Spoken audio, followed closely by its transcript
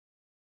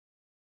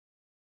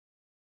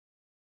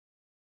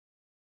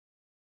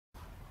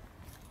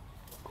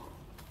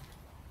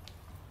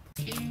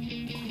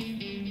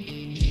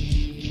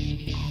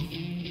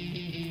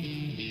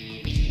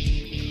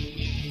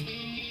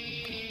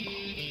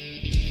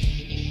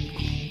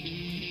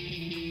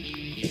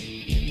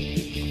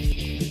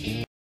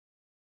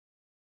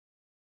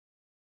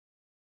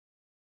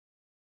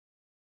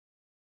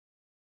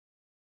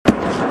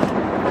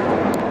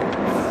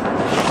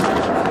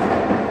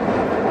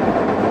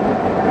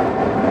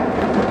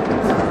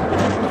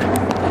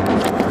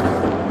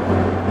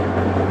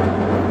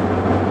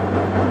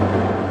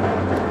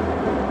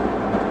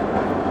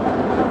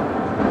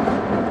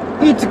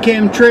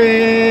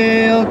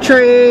chemtrail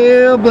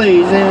trail,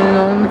 blazing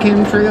on the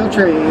chemtrail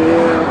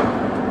trail.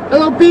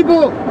 Hello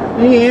people,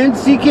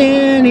 Yancy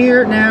can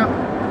hear it now.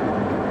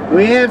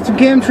 We have some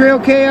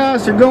chemtrail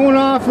chaos. They're going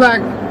off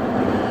like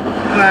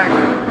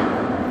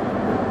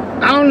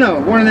I don't know,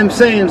 one of them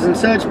sayings and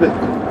such, but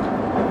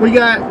we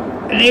got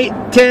an 8,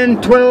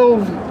 10,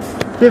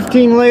 12,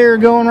 15 layer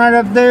going right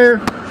up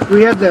there.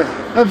 We have the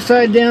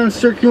upside down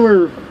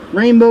circular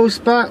rainbow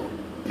spot.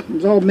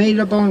 It's all made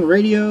up on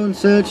radio and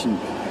such. And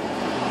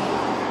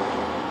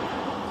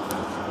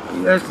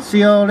you guys can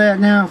see all that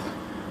now.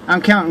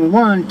 I'm counting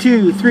 1,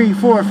 2, 3,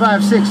 4,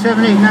 5, 6,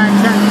 7, 8, 9, 10.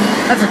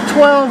 That's a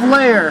 12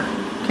 layer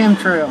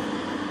chemtrail.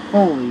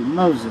 Holy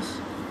Moses.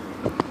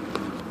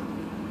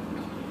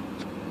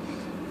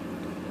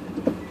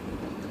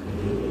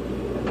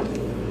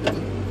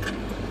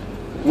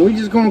 We're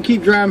just going to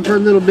keep driving for a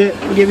little bit,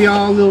 give you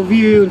all a little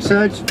view and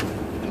such,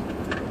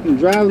 and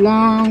drive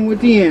along with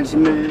the Yancy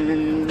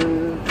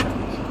man.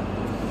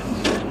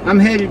 I'm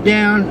headed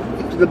down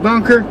to the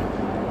bunker.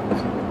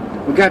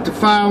 We got to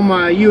file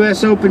my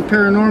U.S. Open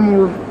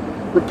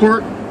Paranormal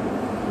report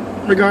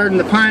regarding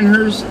the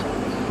Pinehurst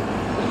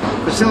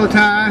facility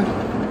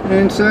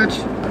and such.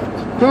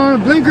 Put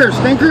on a blinker,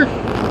 stinker.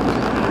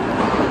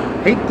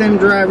 Hate them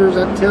drivers,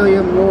 I tell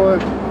you, boy.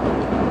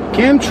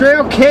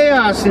 Chemtrail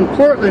chaos in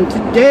Portland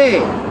today,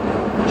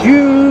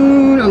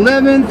 June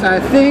 11th, I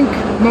think,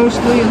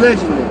 mostly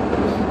allegedly.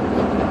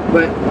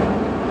 But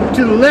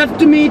to the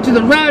left of me, to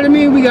the right of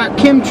me, we got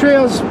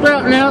chemtrails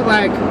sprouting out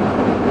like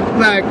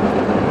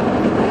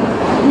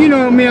you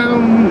know me.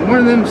 I'm one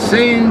of them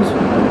sayings.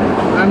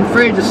 I'm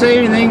afraid to say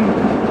anything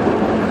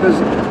because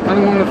I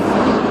don't want to.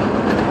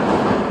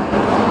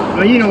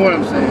 Well, you know what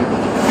I'm saying.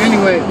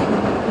 Anyway,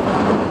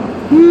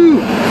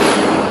 woo.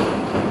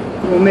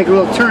 We'll make a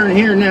little turn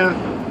here now.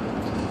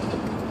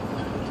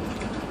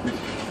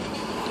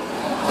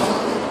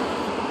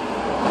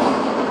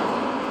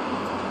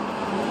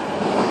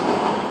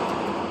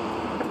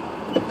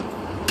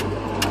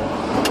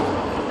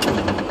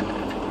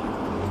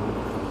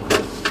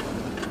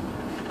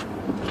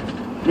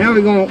 Now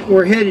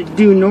we're headed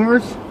due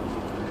north,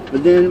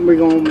 but then we're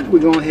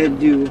gonna head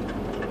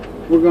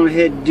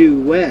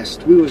due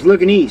west. We was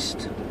looking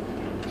east.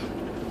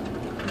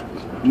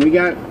 And we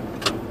got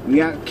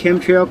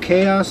chemtrail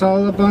chaos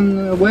all up on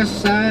the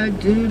west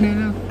side too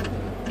now.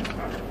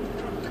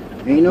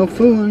 Ain't no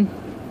fooling.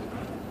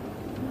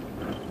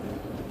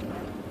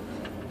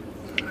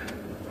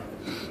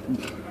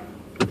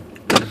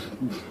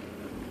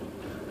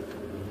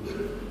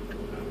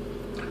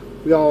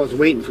 We always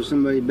waiting for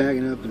somebody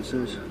backing up and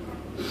such.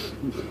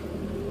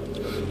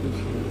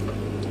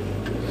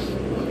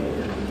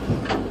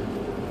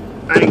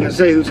 I ain't gonna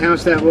say whose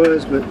house that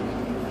was, but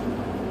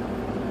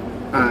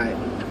alright.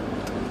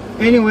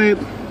 Anyway,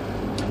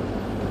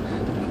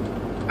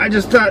 I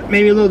just thought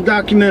maybe a little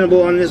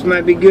documentable on this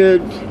might be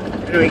good.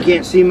 I know you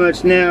can't see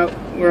much now.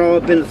 We're all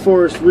up in the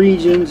forest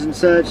regions and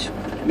such.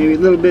 Maybe a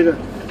little bit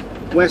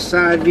of west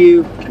side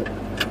view.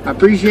 I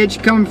appreciate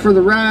you coming for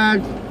the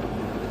ride.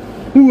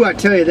 Ooh, I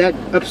tell you, that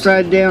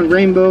upside down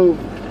rainbow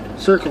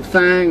circle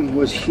thing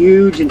was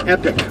huge and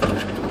epic.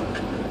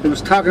 It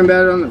was talking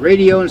about it on the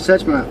radio and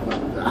such. The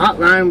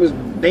hotline was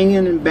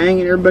banging and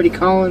banging, everybody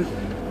calling,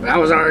 but I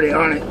was already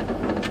on it.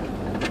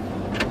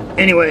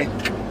 Anyway,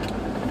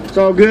 it's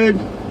all good.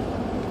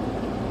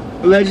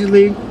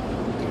 Allegedly,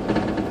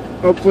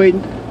 hopefully,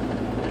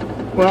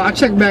 well, I'll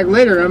check back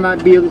later. I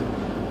might be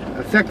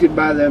affected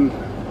by them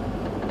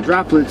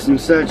droplets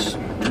and such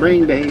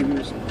brain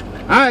behaviors.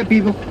 Alright,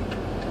 people,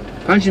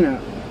 punching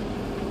out.